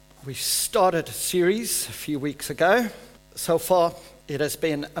We started a series a few weeks ago. So far, it has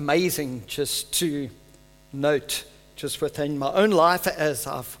been amazing just to note, just within my own life as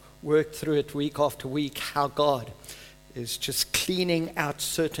I've worked through it week after week, how God is just cleaning out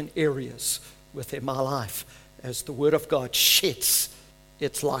certain areas within my life as the Word of God sheds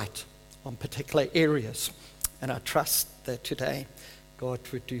its light on particular areas. And I trust that today God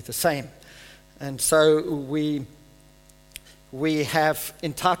would do the same. And so we have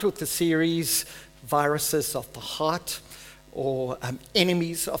entitled the series Viruses of the Heart, or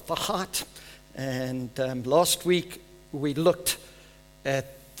Enemies of the Heart. And last week we looked at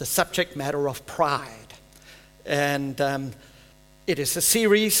the subject matter of pride. And it is a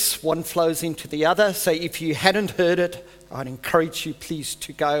series, one flows into the other. So if you hadn't heard it, I'd encourage you please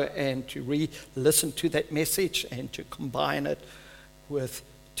to go and to re-listen to that message and to combine it with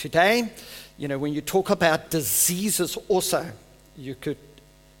today. You know, when you talk about diseases also, you could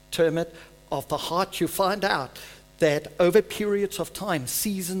term it of the heart, you find out that over periods of time,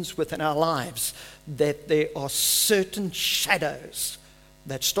 seasons within our lives, that there are certain shadows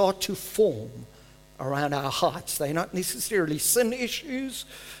that start to form around our hearts. They're not necessarily sin issues,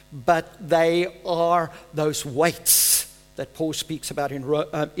 but they are those weights that Paul speaks about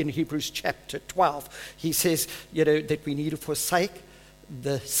in Hebrews chapter 12. He says, you know, that we need to forsake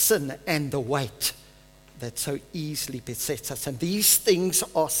the sin and the weight that so easily besets us. And these things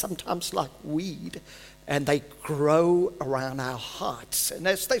are sometimes like weed, and they grow around our hearts. And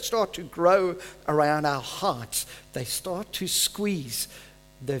as they start to grow around our hearts, they start to squeeze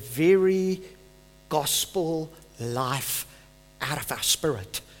the very gospel life out of our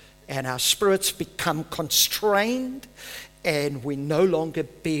spirit. And our spirits become constrained, and we no longer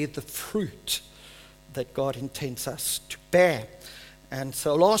bear the fruit that God intends us to bear. And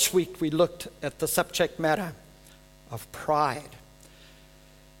so last week we looked at the subject matter of pride.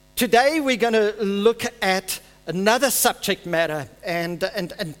 Today we're going to look at another subject matter, and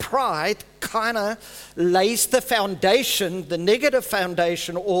pride kind of lays the foundation, the negative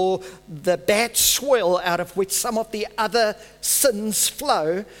foundation, or the bad soil out of which some of the other sins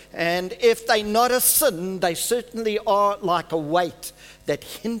flow. And if they're not a sin, they certainly are like a weight that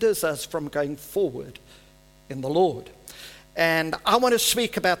hinders us from going forward in the Lord. And I want to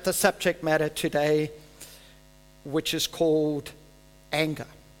speak about the subject matter today, which is called anger.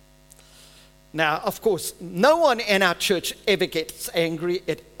 Now, of course, no one in our church ever gets angry.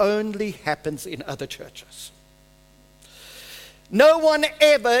 It only happens in other churches. No one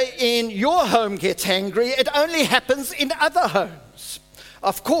ever in your home gets angry. It only happens in other homes.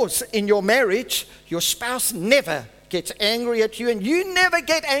 Of course, in your marriage, your spouse never gets angry at you, and you never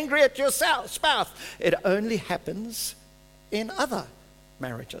get angry at your spouse. It only happens in other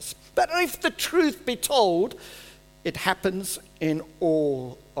marriages. But if the truth be told, it happens in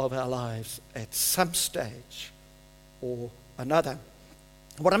all of our lives at some stage or another.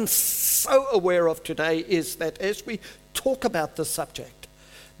 What I'm so aware of today is that as we talk about the subject,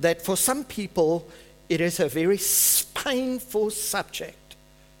 that for some people it is a very painful subject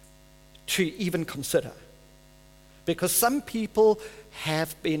to even consider, because some people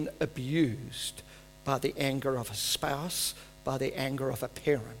have been abused by the anger of a spouse, by the anger of a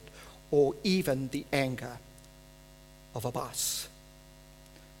parent, or even the anger of a boss.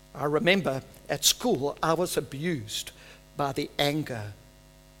 I remember at school I was abused by the anger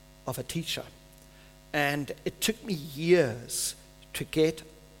of a teacher, and it took me years to get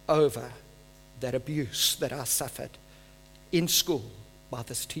over that abuse that I suffered in school by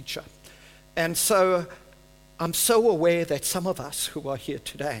this teacher. And so I'm so aware that some of us who are here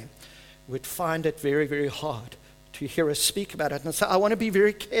today would find it very, very hard to hear us speak about it. And so I want to be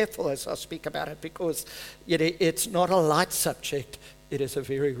very careful as I speak about it, because it's not a light subject. It is a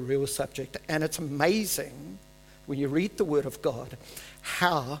very real subject. And it's amazing when you read the Word of God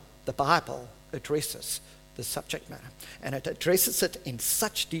how the Bible addresses the subject matter. And it addresses it in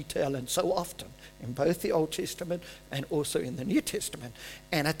such detail and so often in both the Old Testament and also in the New Testament.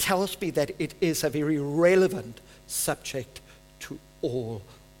 And it tells me that it is a very relevant subject to all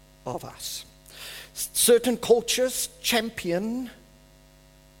of us. Certain cultures champion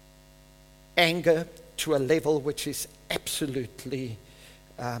anger to a level which is absolutely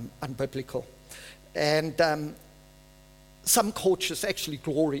unbiblical. And some cultures actually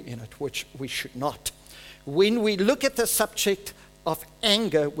glory in it, which we should not. When we look at the subject of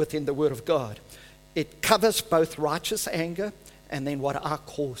anger within the Word of God, it covers both righteous anger and then what I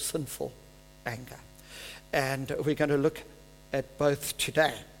call sinful anger. And we're going to look at both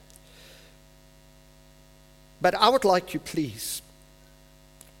today. But I would like you, please,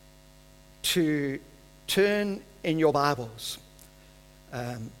 to turn in your Bibles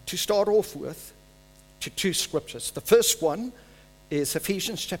to start off with to two scriptures. The first one is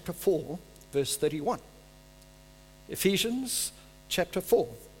Ephesians chapter 4, verse 31. Ephesians chapter 4,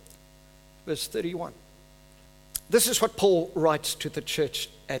 verse 31. This is what Paul writes to the church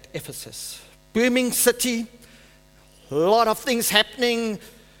at Ephesus. Booming city, a lot of things happening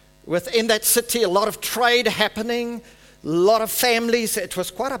within that city, a lot of trade happening, a lot of families. It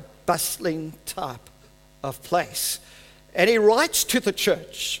was quite a bustling type of place. And he writes to the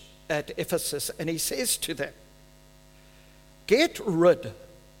church at Ephesus and he says to them, get rid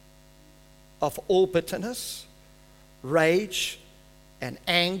of all bitterness, rage and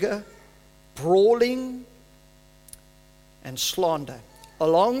anger, brawling and slander,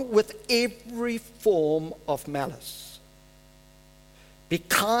 along with every form of malice. Be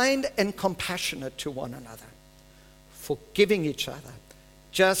kind and compassionate to one another, forgiving each other,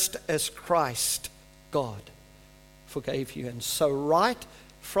 just as Christ, God, forgave you. And so right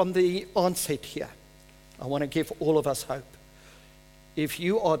from the onset here, I want to give all of us hope. If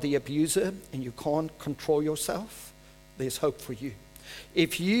you are the abuser and you can't control yourself, there's hope for you.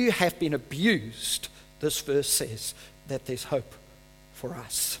 If you have been abused, this verse says that there's hope for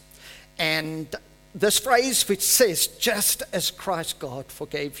us. And this phrase which says, just as Christ God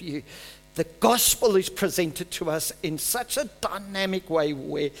forgave you, the gospel is presented to us in such a dynamic way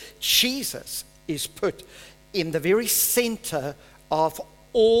where Jesus is put in the very center of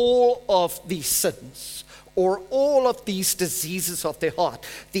all of these sins or all of these diseases of the heart,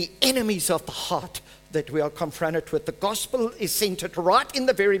 the enemies of the heart that we are confronted with. The gospel is centered right in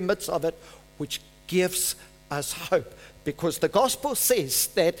the very midst of it, which gives us hope. Because the gospel says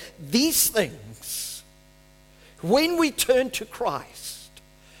that these things, when we turn to Christ,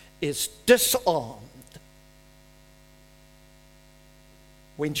 is disarmed.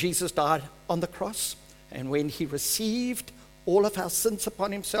 When Jesus died on the cross and when he received all of our sins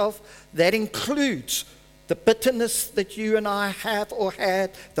upon himself, that includes the bitterness that you and I have or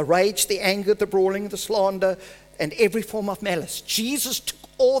had, the rage, the anger, the brawling, the slander, and every form of malice. Jesus took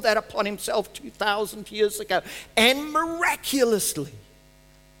all that upon himself 2,000 years ago. And miraculously,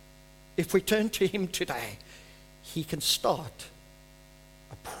 if we turn to him today, he can start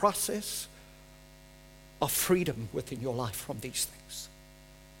a process of freedom within your life from these things.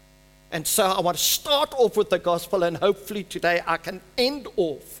 And so I want to start off with the gospel, and hopefully today I can end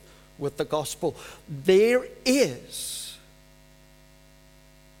off with the gospel. There is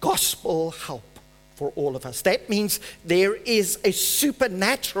gospel help for all of us. That means there is a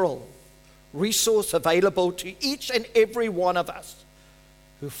supernatural resource available to each and every one of us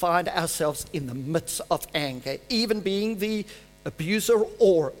who find ourselves in the midst of anger, even being the abuser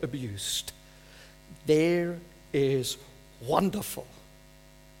or abused. There is wonderful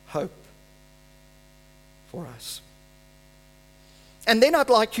hope for us. And then I'd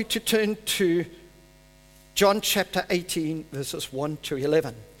like you to turn to John chapter 18, verses 1 to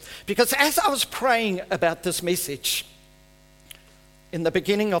 11. Because as I was praying about this message in the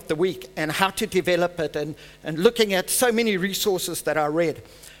beginning of the week and how to develop it and looking at so many resources that I read,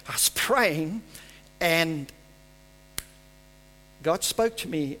 I was praying and God spoke to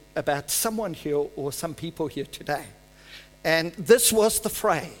me about someone here or some people here today. And this was the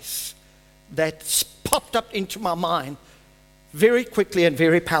phrase that popped up into my mind very quickly and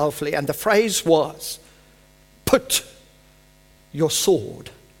very powerfully. And the phrase was, put your sword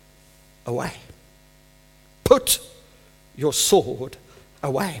away. Put your sword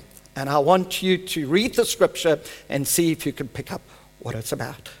away. And I want you to read the scripture and see if you can pick up what it's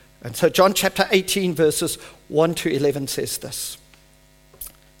about. And so John chapter 18 verses 1 to 11 says this. It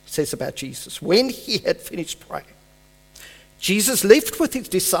says about Jesus. When he had finished praying, Jesus left with his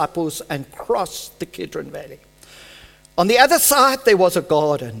disciples and crossed the Kidron Valley. On the other side there was a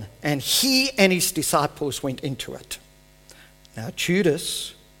garden, and he and his disciples went into it. Now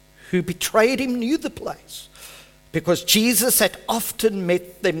Judas, who betrayed him, knew the place, because Jesus had often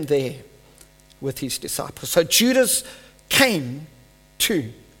met them there with his disciples. So Judas came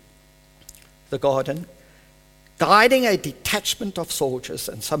to the garden, guiding a detachment of soldiers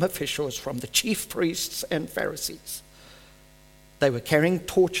and some officials from the chief priests and Pharisees. They were carrying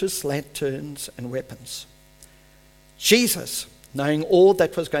torches, lanterns, and weapons. Jesus, knowing all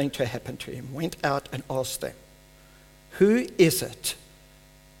that was going to happen to him, went out and asked them, "Who is it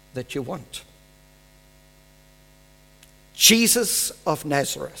that you want?" "Jesus of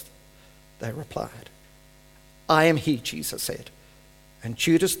Nazareth," they replied. "I am he," Jesus said. And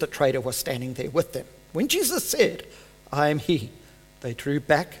Judas the traitor was standing there with them. When Jesus said, "I am he," they drew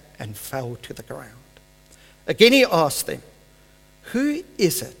back and fell to the ground. Again he asked them, "Who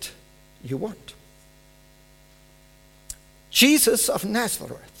is it you want?" Jesus of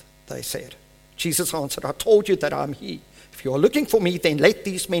Nazareth, they said. Jesus answered, I told you that I'm he. If you are looking for me, then let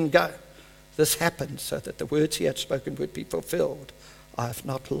these men go. This happened so that the words he had spoken would be fulfilled. I have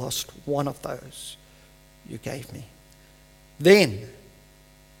not lost one of those you gave me. Then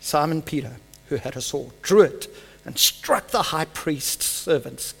Simon Peter, who had a sword, drew it and struck the high priest's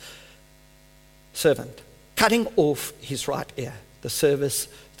servant, cutting off his right ear. The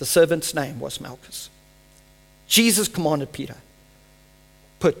servant's name was Malchus. Jesus commanded Peter,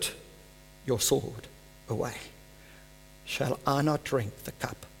 put your sword away. Shall I not drink the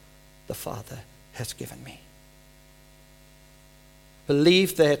cup the Father has given me?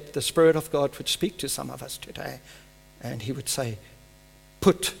 Believe that the Spirit of God would speak to some of us today, and he would say,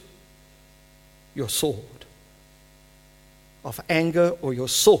 put your sword of anger or your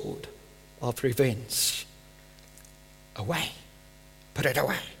sword of revenge away. Put it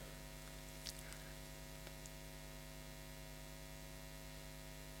away.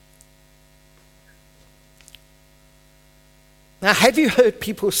 Now, have you heard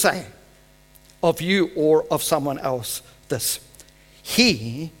people say of you or of someone else this?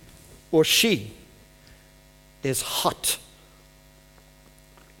 He or she is hot.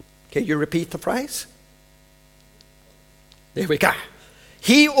 Can you repeat the phrase? There we go.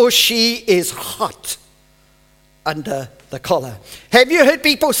 He or she is hot under the collar. Have you heard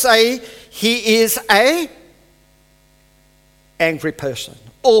people say he is a angry person?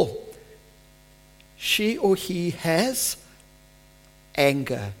 Or she or he has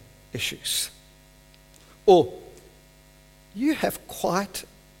anger issues? Or you have quite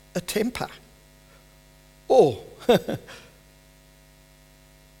a temper? Or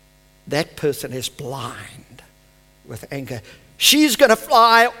that person is blind with anger. She's going to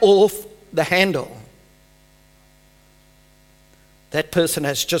fly off the handle. That person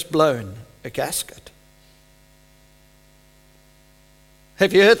has just blown a gasket.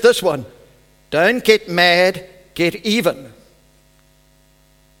 Have you heard this one? Don't get mad, get even.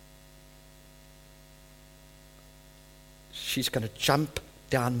 She's going to jump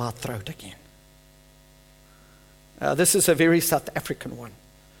down my throat again. This is a very South African one.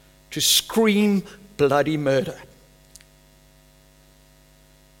 To scream bloody murder.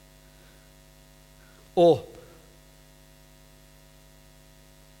 Or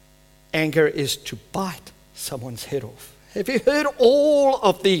anger is to bite someone's head off. Have you heard all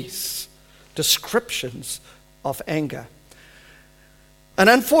of these descriptions of anger? And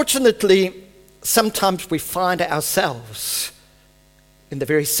unfortunately, sometimes we find ourselves in the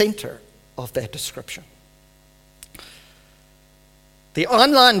very center of that description. The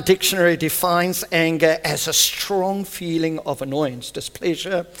online dictionary defines anger as a strong feeling of annoyance,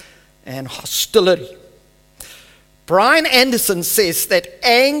 displeasure, and hostility. Brian Anderson says that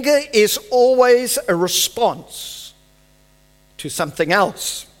anger is always a response to something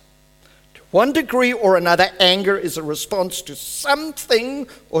else. To one degree or another, anger is a response to something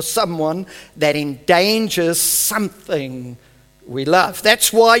or someone that endangers something we love.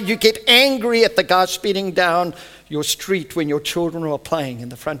 That's why you get angry at the guy speeding down your street when your children are playing in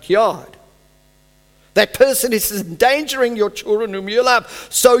the front yard. That person is endangering your children whom you love.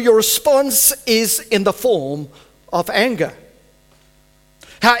 So your response is in the form of anger.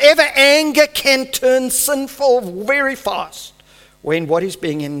 However, anger can turn sinful very fast when what is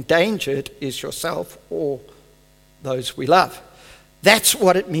being endangered is yourself or those we love. That's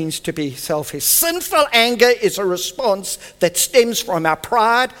what it means to be selfish. Sinful anger is a response that stems from our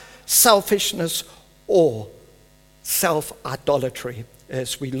pride, selfishness, or self-idolatry,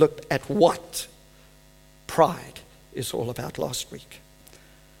 as we looked at what pride is all about last week.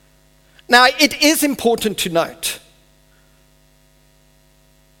 Now, it is important to note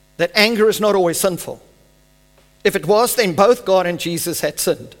that anger is not always sinful. If it was, then both God and Jesus had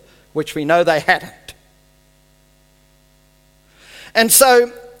sinned, which we know they hadn't. And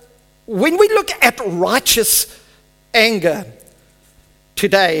so, when we look at righteous anger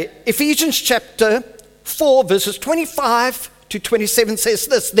today, Ephesians chapter 4, verses 25 to 27 says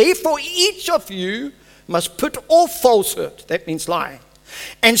this: Therefore, each of you must put off falsehood, that means lying,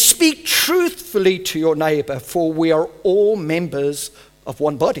 and speak truthfully to your neighbor, for we are all members of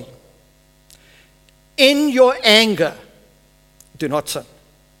one body. In your anger, do not sin.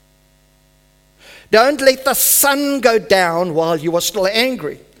 Don't let the sun go down while you are still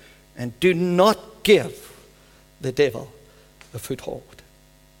angry, and do not give the devil a foothold.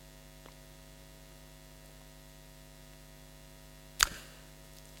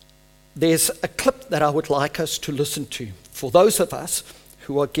 There's a clip that I would like us to listen to for those of us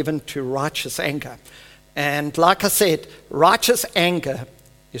who are given to righteous anger. And like I said, righteous anger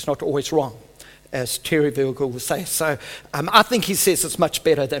is not always wrong. as Terry Virgil will say. So I think he says it's much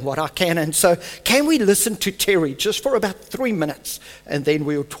better than what I can. And so can we listen to Terry just for about 3 minutes, and then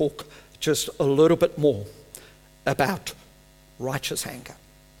we'll talk just a little bit more about righteous anger.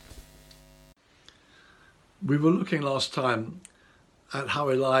 We were looking last time at how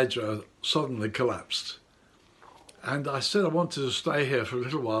Elijah suddenly collapsed. And I said I wanted to stay here for a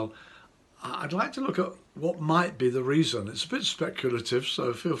little while. I'd like to look at what might be the reason. It's a bit speculative,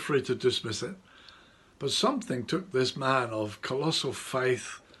 so feel free to dismiss it. But something took this man of colossal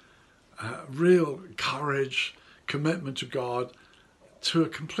faith, real courage, commitment to God, to a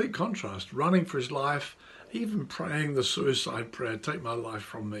complete contrast, running for his life, even praying the suicide prayer, take my life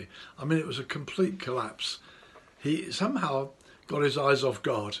from me. I mean, it was a complete collapse. He somehow got his eyes off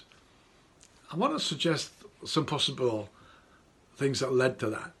God. I want to suggest some possible things that led to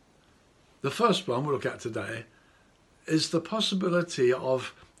that. The first one we'll look at today is the possibility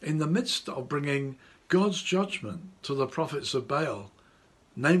of, in the midst of bringing God's judgment to the prophets of Baal,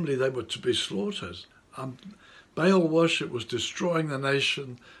 namely they were to be slaughtered. Baal worship was destroying the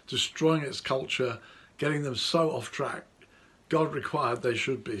nation, destroying its culture, getting them so off track. God required they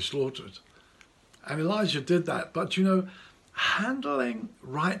should be slaughtered. And Elijah did that. But, handling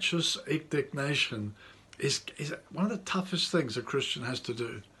righteous indignation is one of the toughest things a Christian has to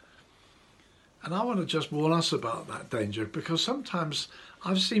do. And I want to just warn us about that danger, because sometimes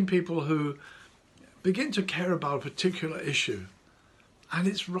I've seen people who begin to care about a particular issue. And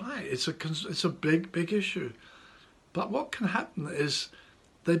it's right, it's a big, big issue. But what can happen is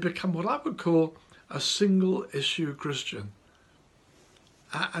they become what I would call a single issue Christian.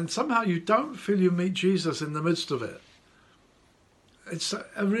 And somehow you don't feel you meet Jesus in the midst of it. It's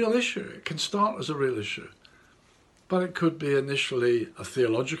a real issue. It can start as a real issue. But it could be initially a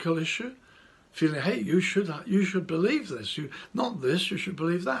theological issue, feeling, hey, you should believe this. Not this, you should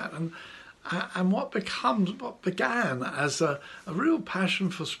believe that. And what began as a real passion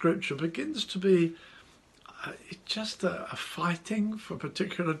for Scripture begins to be just a fighting for a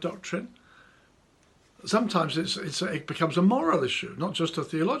particular doctrine. Sometimes it becomes a moral issue, not just a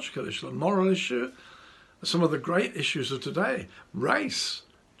theological issue, a moral issue. Some of the great issues of today, race,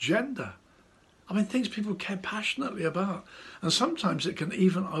 gender. I mean, things people care passionately about. And sometimes it can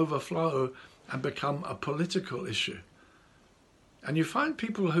even overflow and become a political issue. And you find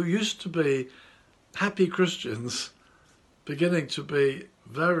people who used to be happy Christians beginning to be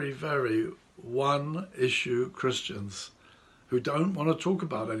very, very one-issue Christians who don't want to talk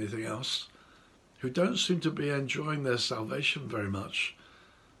about anything else, who don't seem to be enjoying their salvation very much,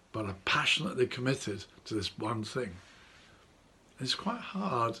 but are passionately committed to this one thing. It's quite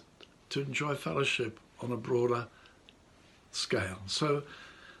hard to enjoy fellowship on a broader scale. So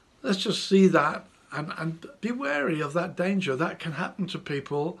let's just see that and be wary of that danger. That can happen to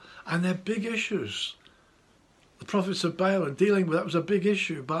people, and they're big issues. The prophets of Baal and dealing with that was a big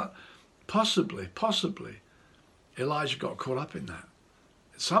issue, but possibly, Elijah got caught up in that.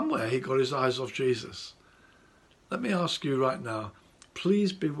 Somewhere he got his eyes off Jesus. Let me ask you right now,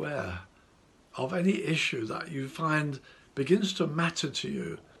 please beware of any issue that you find begins to matter to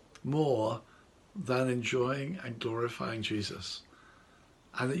you more than enjoying and glorifying Jesus.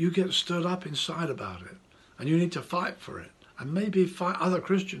 And that you get stirred up inside about it. And you need to fight for it. And maybe fight other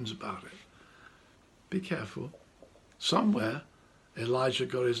Christians about it. Be careful. Somewhere Elijah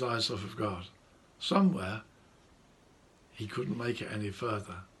got his eyes off of God. Somewhere he couldn't make it any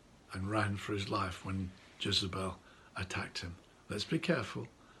further and ran for his life when Jezebel attacked him. Let's be careful.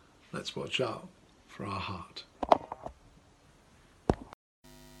 Let's watch out for our heart.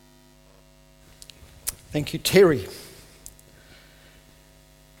 Thank you, Terry.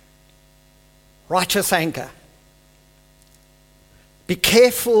 Righteous anger. Be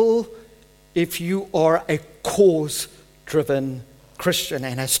careful if you are a cause-driven Christian.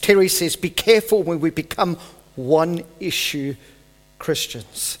 And as Terry says, be careful when we become one-issue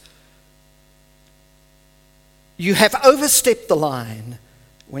Christians. You have overstepped the line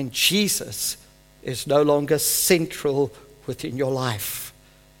when Jesus is no longer central within your life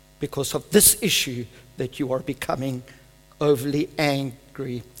because of this issue that you are becoming overly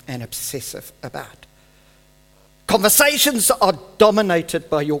angry and obsessive about. Conversations are dominated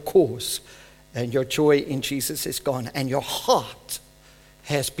by your cause, and your joy in Jesus is gone, and your heart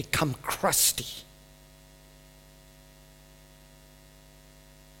has become crusty.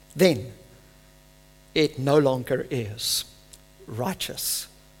 Then it no longer is righteous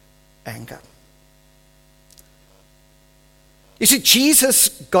anger. You see, Jesus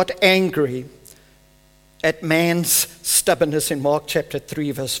got angry at man's stubbornness in Mark chapter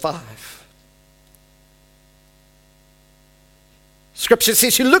 3, verse 5. Scripture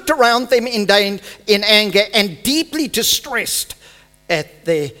says he looked around them in anger and deeply distressed at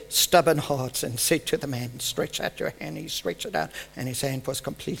their stubborn hearts, and said to the man, stretch out your hand. He stretched it out, and his hand was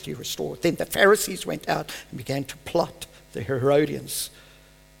completely restored. Then the Pharisees went out and began to plot, the Herodians,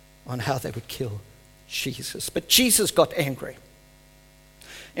 on how they would kill Jesus. But Jesus got angry.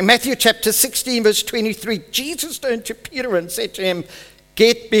 In Matthew chapter 16, verse 23, Jesus turned to Peter and said to him,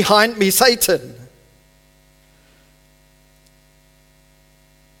 "Get behind me, Satan.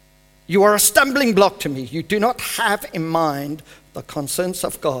 You are a stumbling block to me. You do not have in mind the concerns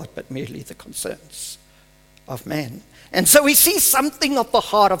of God, but merely the concerns of man." And so we see something of the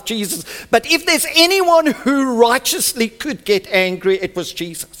heart of Jesus. But if there's anyone who righteously could get angry, it was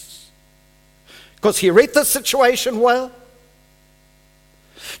Jesus. Because he read the situation well.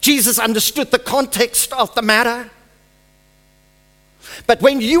 Jesus understood the context of the matter. But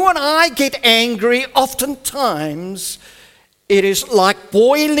when you and I get angry, oftentimes it is like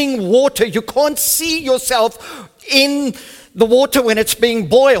boiling water. You can't see yourself in the water when it's being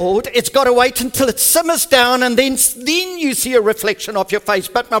boiled. It's got to wait until it simmers down, and then you see a reflection of your face.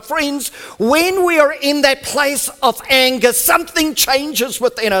 But my friends, when we are in that place of anger, something changes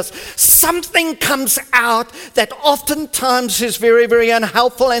within us. Something comes out that oftentimes is very, very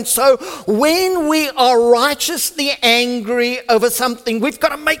unhelpful. And so when we are righteously angry over something, we've got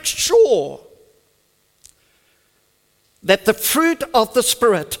to make sure that the fruit of the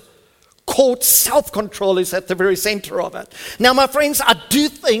Spirit, called self-control, is at the very center of it. Now, my friends, I do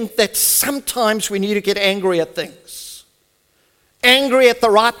think that sometimes we need to get angry at things. Angry at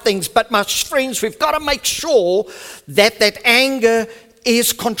the right things. But my friends, we've got to make sure that that anger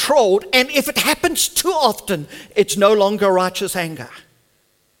is controlled. And if it happens too often, it's no longer righteous anger.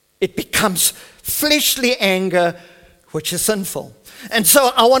 It becomes fleshly anger, which is sinful. And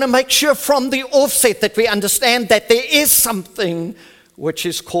so I want to make sure from the offset that we understand that there is something which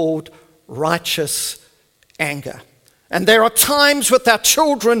is called righteous anger. And there are times with our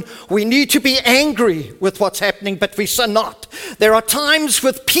children we need to be angry with what's happening, but we sin not. There are times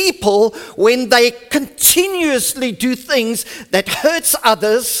with people when they continuously do things that hurts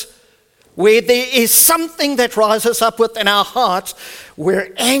others, where there is something that rises up within our hearts.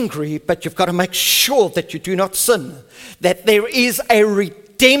 We're angry, but you've got to make sure that you do not sin, that there is a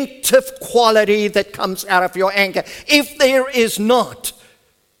redemptive quality that comes out of your anger. If there is not,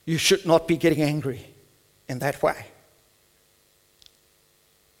 you should not be getting angry in that way.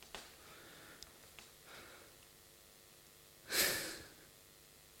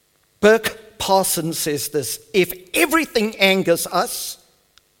 Burke Parsons says this: if everything angers us,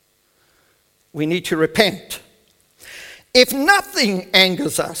 we need to repent. If nothing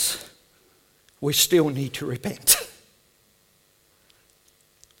angers us, we still need to repent.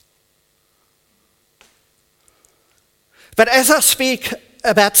 But as I speak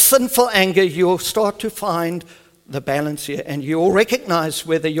about sinful anger, you'll start to find the balance here, and you'll recognize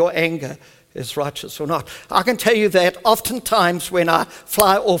whether your anger is righteous or not. I can tell you that oftentimes when I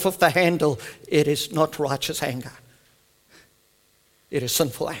fly off of the handle, it is not righteous anger. It is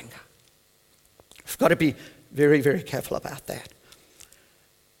sinful anger. We've got to be very, very careful about that.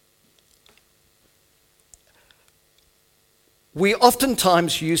 We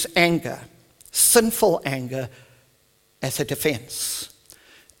oftentimes use anger, sinful anger, as a defense.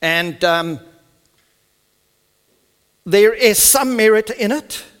 And there is some merit in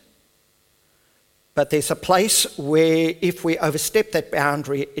it, but there's a place where if we overstep that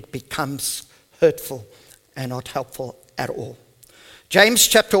boundary, it becomes hurtful and not helpful at all. James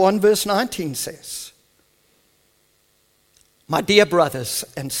chapter 1 verse 19 says, "My dear brothers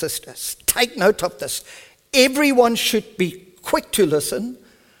and sisters, take note of this. Everyone should be quick to listen,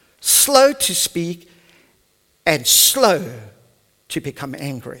 slow to speak, and slow to become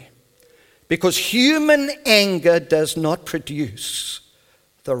angry, because human anger does not produce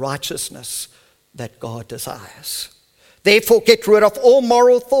the righteousness that God desires. Therefore, get rid of all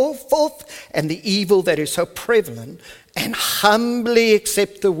moral filth and the evil that is so prevalent, and humbly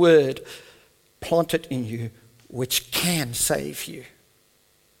accept the word planted in you, which can save you."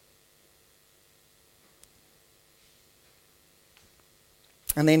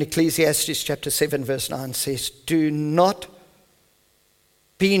 And then Ecclesiastes chapter 7 verse 9 says,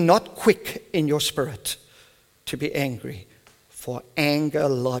 be not quick in your spirit to be angry, for anger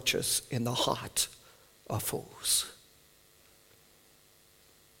lodges in the heart of fools.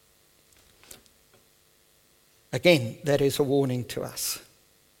 Again, that is a warning to us.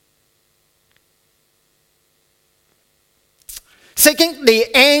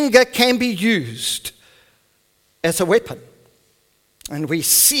 Secondly, anger can be used as a weapon. And we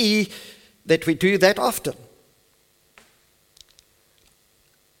see that we do that often.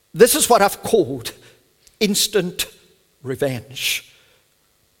 This is what I've called instant revenge,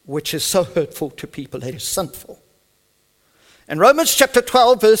 which is so hurtful to people. It is sinful. And Romans chapter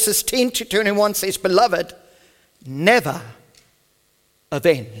 12, verses 10 to 21 says, "Beloved, never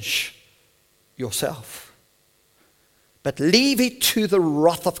avenge yourself, but leave it to the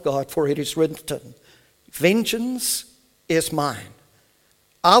wrath of God, for it is written, vengeance is mine.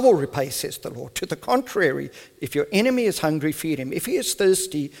 I will repay, says the Lord. To the contrary, if your enemy is hungry, feed him. If he is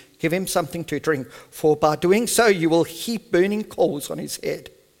thirsty, give him something to drink, for by doing so you will heap burning coals on his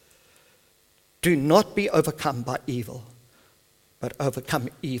head. Do not be overcome by evil, but overcome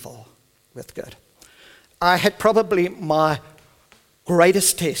evil with good." I had probably my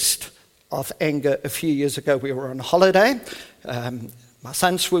greatest test of anger a few years ago. We were on holiday. My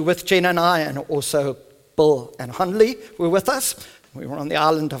sons were with Jen and I, and also Bill and Hunley were with us. We were on the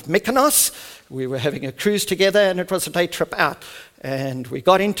island of Mykonos. We were having a cruise together, and it was a day trip out. And we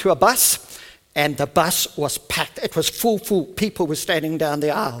got into a bus, and the bus was packed. It was full. People were standing down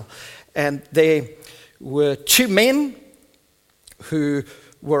the aisle. And there were two men who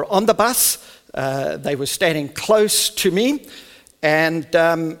were on the bus. They were standing close to me. And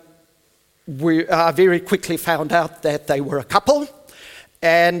I very quickly found out that they were a couple.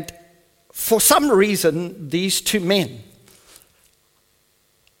 And for some reason, these two men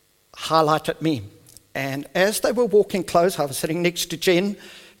highlighted me. And as they were walking close, I was sitting next to Jen.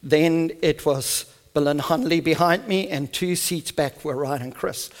 Then it was Bill and Hunley behind me, and 2 seats back were Ryan and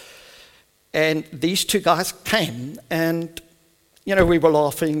Chris. And these two guys came, and we were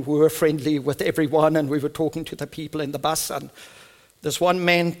laughing, we were friendly with everyone, and we were talking to the people in the bus. And this one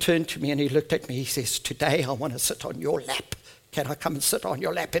man turned to me and he looked at me. He says, "Today I want to sit on your lap. Can I come and sit on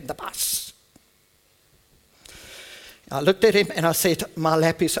your lap in the bus?" I looked at him and I said, "My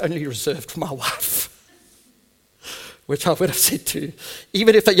lap is only reserved for my wife," which I would have said to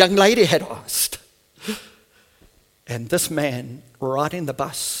even if a young lady had asked. And this man, right in the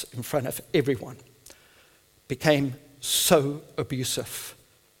bus in front of everyone, became so abusive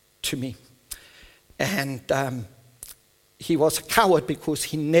to me. And he was a coward because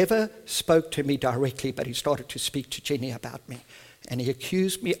he never spoke to me directly, but he started to speak to Jenny about me. And he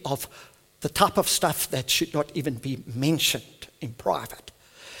accused me of the type of stuff that should not even be mentioned in private.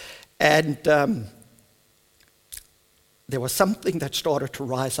 And there was something that started to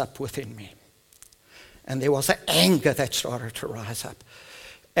rise up within me. And there was an anger that started to rise up.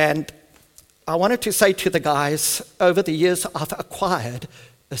 And I wanted to say to the guys, over the years I've acquired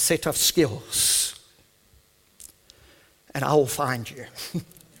a set of skills. And I will find you.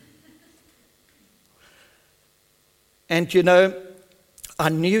 And I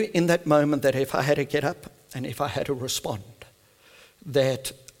knew in that moment that if I had to get up and if I had to respond,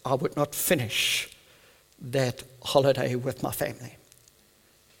 that I would not finish that holiday with my family.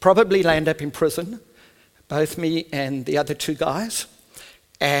 Probably land up in prison, both me and the other two guys,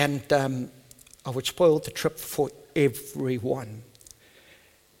 and I would spoil the trip for everyone.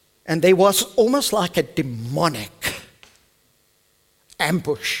 And there was almost like a demonic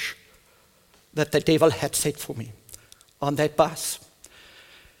ambush that the devil had set for me on that bus.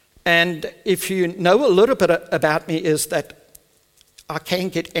 And if you know a little bit about me, is that I can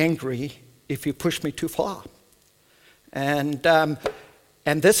get angry if you push me too far. And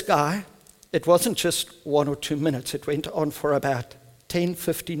this guy, it wasn't just 1 or 2 minutes. It went on for about 10,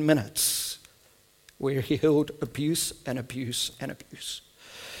 15 minutes where he hurled abuse and abuse and abuse.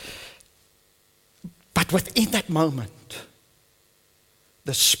 But within that moment,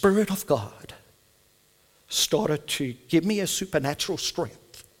 the Spirit of God started to give me a supernatural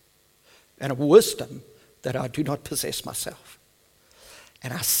strength and a wisdom that I do not possess myself.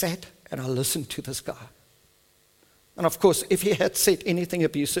 And I sat and I listened to this guy. And of course, if he had said anything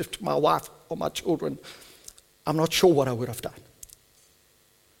abusive to my wife or my children, I'm not sure what I would have done.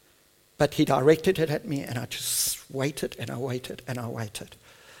 But he directed it at me, and I just waited and I waited and I waited.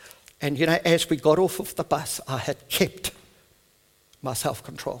 And as we got off of the bus, I had kept my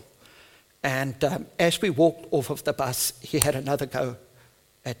self-control. And as we walked off of the bus, he had another go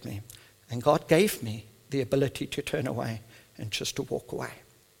at me. And God gave me the ability to turn away and just to walk away.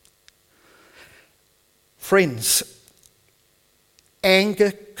 Friends,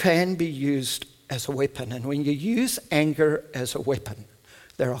 anger can be used as a weapon. And when you use anger as a weapon,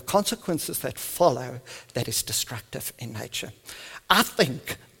 there are consequences that follow that is destructive in nature. I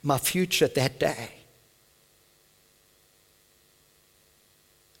think my future that day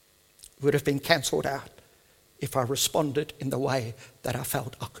would have been cancelled out if I responded in the way that I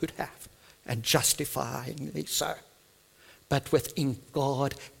felt I could have, and justifyingly so. But within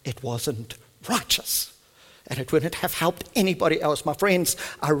God, it wasn't righteous. and it wouldn't have helped anybody else. My friends,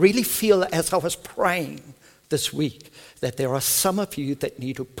 I really feel as I was praying this week that there are some of you that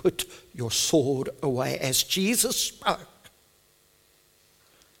need to put your sword away. As Jesus spoke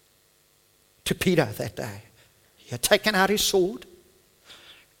to Peter that day, he had taken out his sword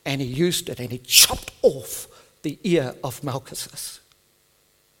and he used it and he chopped off the ear of Malchus.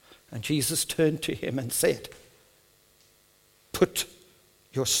 And Jesus turned to him and said, put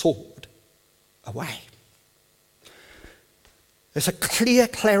your sword away. There's a clear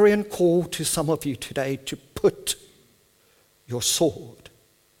clarion call to some of you today to put your sword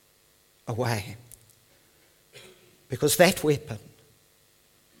away. Because that weapon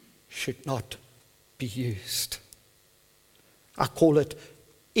should not be used. I call it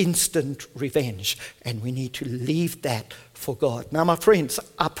instant revenge, and we need to leave that for God. Now, my friends,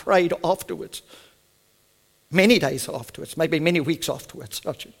 I prayed afterwards, many days afterwards, maybe many weeks afterwards,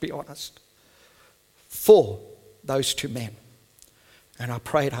 I should be honest, for those two men. And I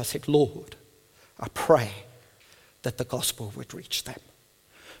prayed, I said, Lord, I pray that the gospel would reach them.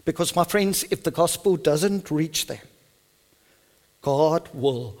 Because, my friends, if the gospel doesn't reach them, God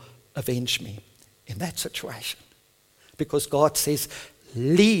will avenge me in that situation. Because God says,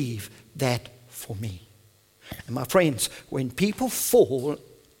 leave that for me. And my friends, when people fall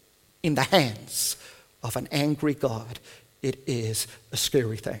in the hands of an angry God, it is a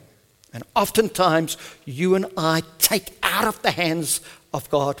scary thing. And oftentimes, you and I take out of the hands of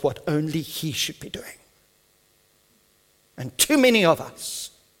God what only He should be doing. And too many of us,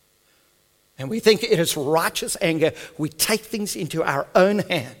 and we think it is righteous anger, we take things into our own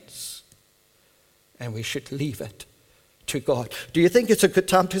hands, and we should leave it to God. Do you think it's a good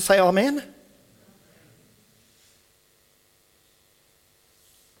time to say amen?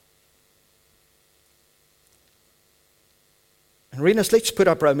 And Renus, let's put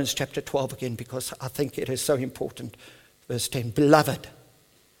up Romans chapter 12 again, because I think it is so important. Verse 10, beloved,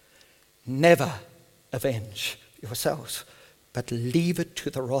 never avenge yourselves, but leave it to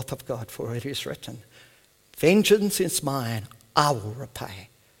the wrath of God, for it is written, vengeance is mine, I will repay,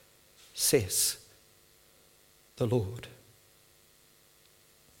 says the Lord.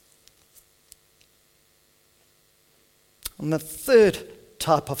 And the third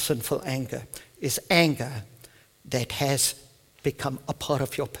type of sinful anger is anger that has become a part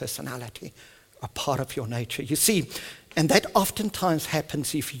of your personality, a part of your nature. You see, and that oftentimes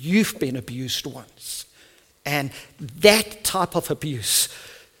happens if you've been abused once. And that type of abuse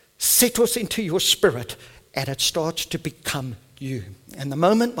settles into your spirit and it starts to become you. And the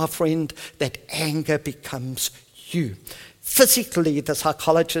moment, my friend, that anger becomes you, physically, the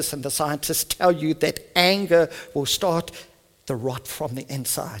psychologists and the scientists tell you that anger will start the rot from the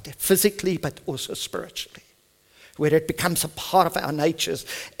inside, physically but also spiritually, where it becomes a part of our natures.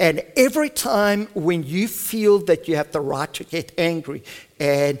 And every time when you feel that you have the right to get angry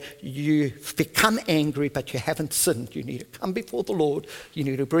and you've become angry but you haven't sinned, you need to come before the Lord, you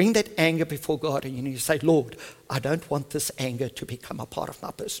need to bring that anger before God, and you need to say, Lord, I don't want this anger to become a part of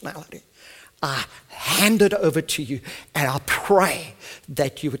my personality. I hand it over to you, and I pray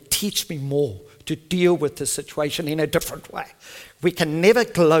that you would teach me more to deal with the situation in a different way. We can never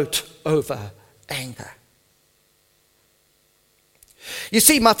gloat over anger. You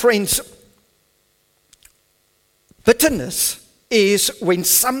see, my friends, bitterness is when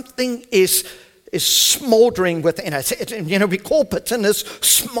something is smoldering within us. We call bitterness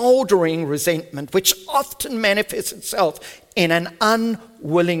smoldering resentment, which often manifests itself in an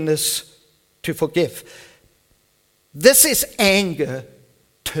unwillingness to forgive. This is anger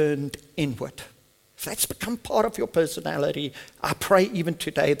turned inward. If that's become part of your personality, I pray even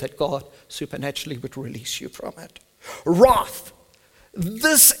today that God supernaturally would release you from it. Wrath.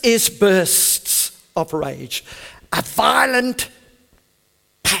 This is bursts of rage, a violent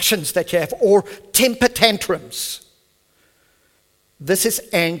passions that you have, or temper tantrums. This is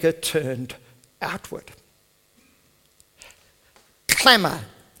anger turned outward. Clamor.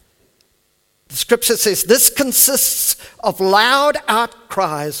 The scripture says this consists of loud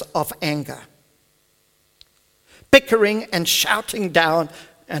outcries of anger, bickering and shouting down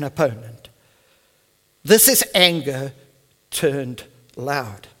an opponent. This is anger turned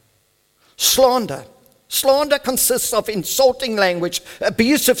loud. Slander. Slander consists of insulting language,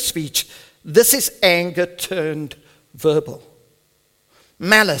 abusive speech. This is anger turned verbal.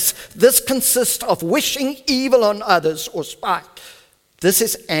 Malice. This consists of wishing evil on others or spite. This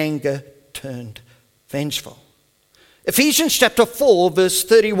is anger turned vengeful. Ephesians chapter 4 verse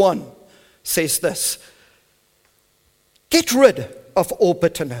 31 says this: get rid of all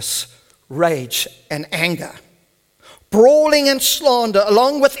bitterness, rage, and anger, brawling and slander,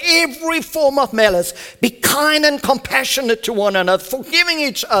 along with every form of malice. Be kind and compassionate to one another, forgiving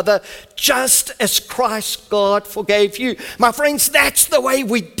each other, just as Christ God forgave you. My friends, that's the way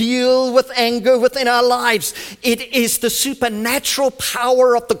we deal with anger within our lives. It is the supernatural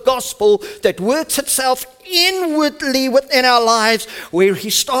power of the gospel that works itself inwardly within our lives, where he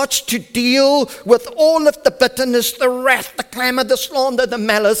starts to deal with all of the bitterness, the wrath, the clamor, the slander, the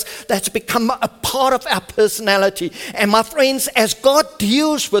malice that's become a part of our personality. And my friends, as God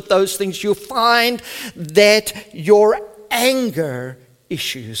deals with those things, you'll find that your anger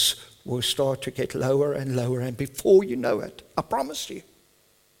issues will start to get lower and lower, and before you know it, I promise you,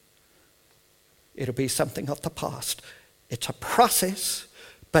 it'll be something of the past. It's a process,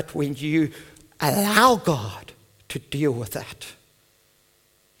 but when you allow God to deal with that,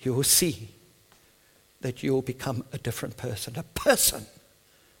 you will see that you will become a different person. A person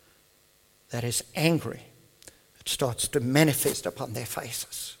that is angry, it starts to manifest upon their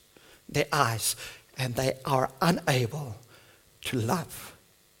faces, their eyes, and they are unable to love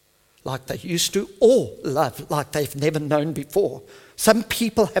like they used to, or love like they've never known before. Some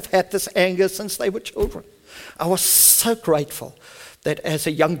people have had this anger since they were children. I was so grateful that as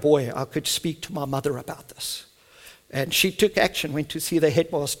a young boy I could speak to my mother about this. And she took action, went to see the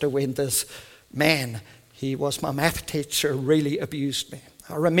headmaster when this man, he was my math teacher, really abused me.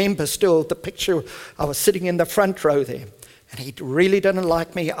 I remember still the picture. I was sitting in the front row there, and he really didn't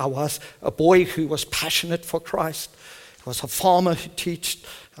like me. I was a boy who was passionate for Christ. He was a farmer who taught,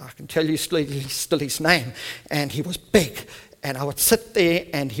 I can tell you still his name, and he was big. And I would sit there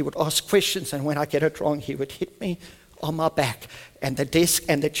and he would ask questions, and when I get it wrong, he would hit me on my back, and the desk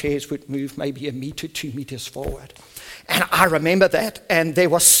and the chairs would move maybe 1 meter, 2 meters forward. And I remember that, and there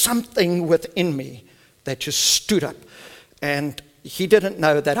was something within me that just stood up. And he didn't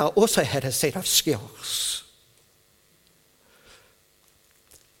know that I also had a set of skills.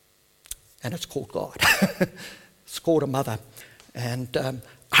 And it's called God. It's called a mother. And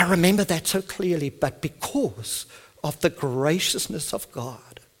I remember that so clearly, but because of the graciousness of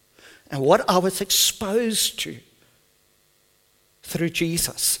God and what I was exposed to through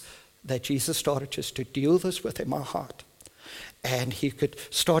Jesus, that Jesus started just to deal this with in my heart, and he could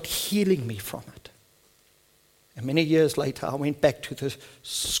start healing me from it. And many years later, I went back to the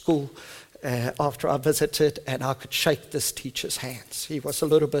school after I visited, and I could shake this teacher's hands. He was a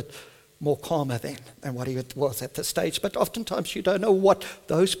little bit more calmer then than what he was at this stage, but oftentimes you don't know what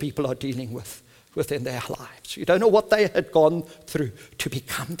those people are dealing with within their lives. You don't know what they had gone through to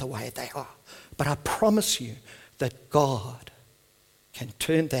become the way they are. But I promise you that God can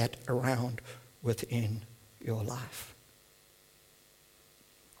turn that around within your life.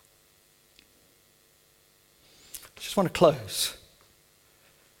 I just want to close.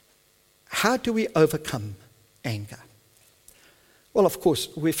 How do we overcome anger? Well, of course,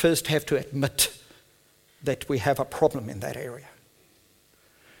 we first have to admit that we have a problem in that area.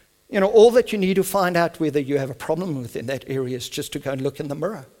 You know, all that you need to find out whether you have a problem within that area is just to go and look in the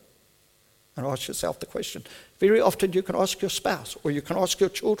mirror and ask yourself the question. Very often you can ask your spouse, or you can ask your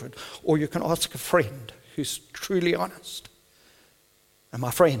children, or you can ask a friend who's truly honest. And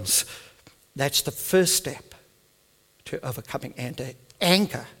my friends, that's the first step to overcoming anger.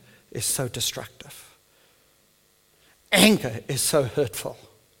 Anger is so destructive. Anger is so hurtful.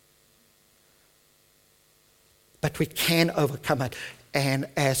 But we can overcome it. And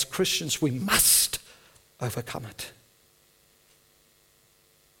as Christians, we must overcome it.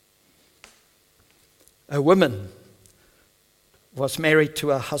 A woman was married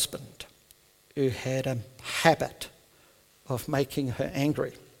to a husband who had a habit of making her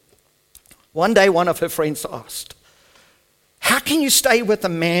angry. One day, one of her friends asked, "How can you stay with a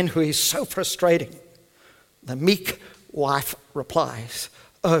man who is so frustrating?" The meek wife replies,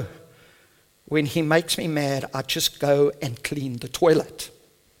 "Oh, when he makes me mad, I just go and clean the toilet."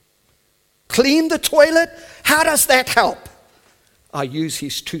 Clean the toilet? How does that help? I use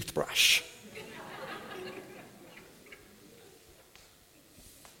his toothbrush.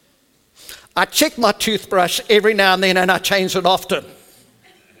 I check my toothbrush every now and then, and I change it often.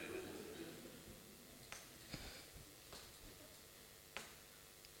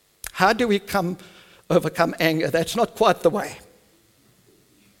 How do we overcome anger? That's not quite the way.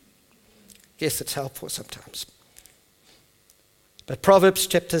 Yes, it's helpful sometimes. But Proverbs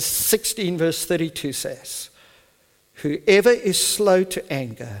chapter 16 verse 32 says, "Whoever is slow to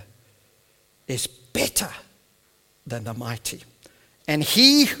anger is better than the mighty, and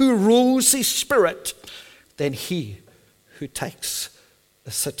he who rules his spirit than he who takes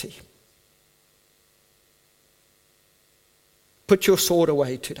a city." Put your sword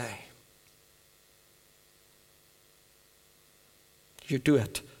away today. You do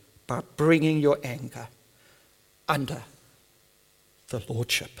it by bringing your anger under the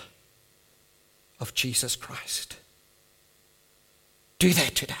lordship of Jesus Christ. Do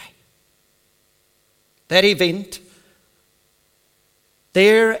that today. That event,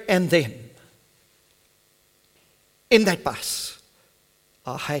 there and then, in that bus,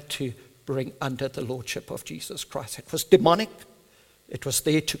 I had to bring under the lordship of Jesus Christ. It was demonic. It was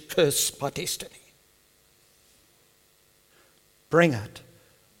there to curse my destiny. Bring it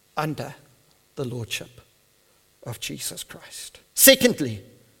under the lordship of Jesus Christ. Secondly,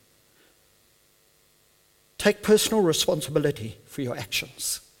 take personal responsibility for your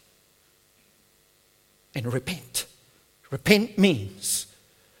actions and repent. Repent means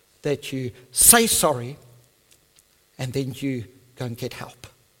that you say sorry and then you go and get help.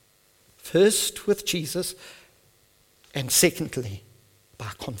 First with Jesus, and secondly,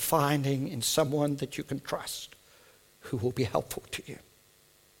 by confiding in someone that you can trust who will be helpful to you.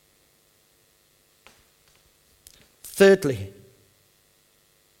 Thirdly,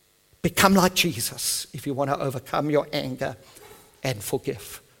 become like Jesus if you want to overcome your anger and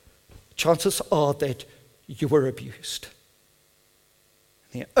forgive. Chances are that you were abused.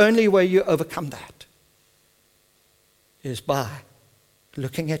 The only way you overcome that is by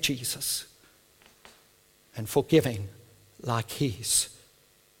looking at Jesus and forgiving like He's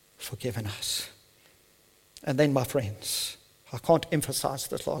forgiven us. And then, my friends, I can't emphasize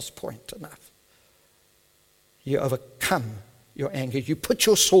this last point enough. You overcome your anger. You put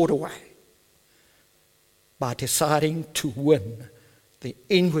your sword away by deciding to win the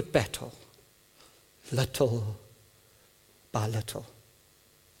inward battle little by little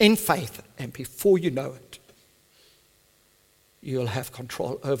in faith, and before you know it, you'll have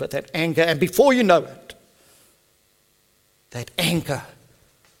control over that anger, and before you know it, that anger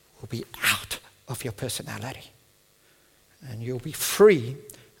will be out of your personality and you'll be free.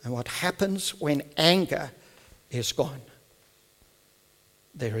 And what happens when anger is gone?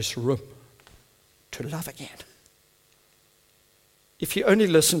 There is room to love again. If you only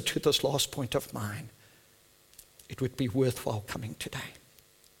listen to this last point of mine, it would be worthwhile coming today.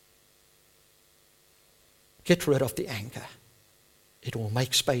 Get rid of the anger. It will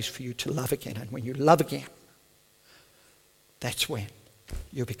make space for you to love again. And when you love again, that's when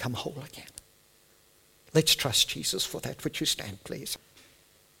you become whole again. Let's trust Jesus for that. Would you stand, please?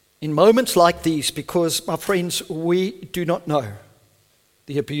 In moments like these, because, my friends, we do not know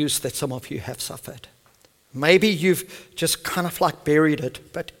the abuse that some of you have suffered. Maybe you've just kind of like buried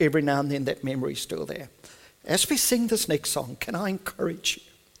it, but every now and then that memory is still there. As we sing this next song, can I encourage you,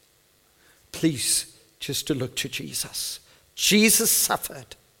 please, just to look to Jesus. Jesus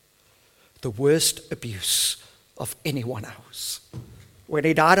suffered the worst abuse of anyone else. When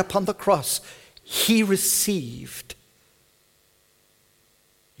He died upon the cross, He received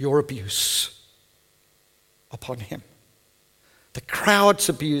your abuse upon Him. The crowds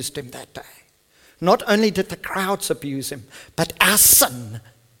abused Him that day. Not only did the crowds abuse Him, but our sin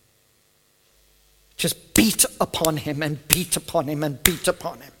just beat upon Him and beat upon Him and beat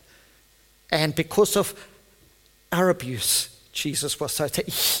upon Him. And because of our abuse, Jesus was so sad.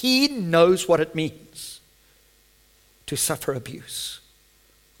 He knows what it means to suffer abuse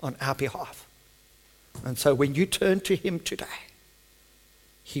on our behalf. And so when you turn to Him today,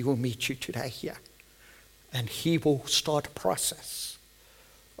 He will meet you today here. And He will start a process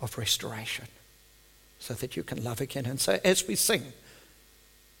of restoration so that you can love again. And so as we sing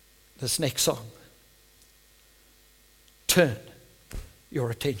this next song, turn your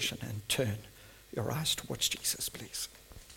attention and turn your eyes towards Jesus, please.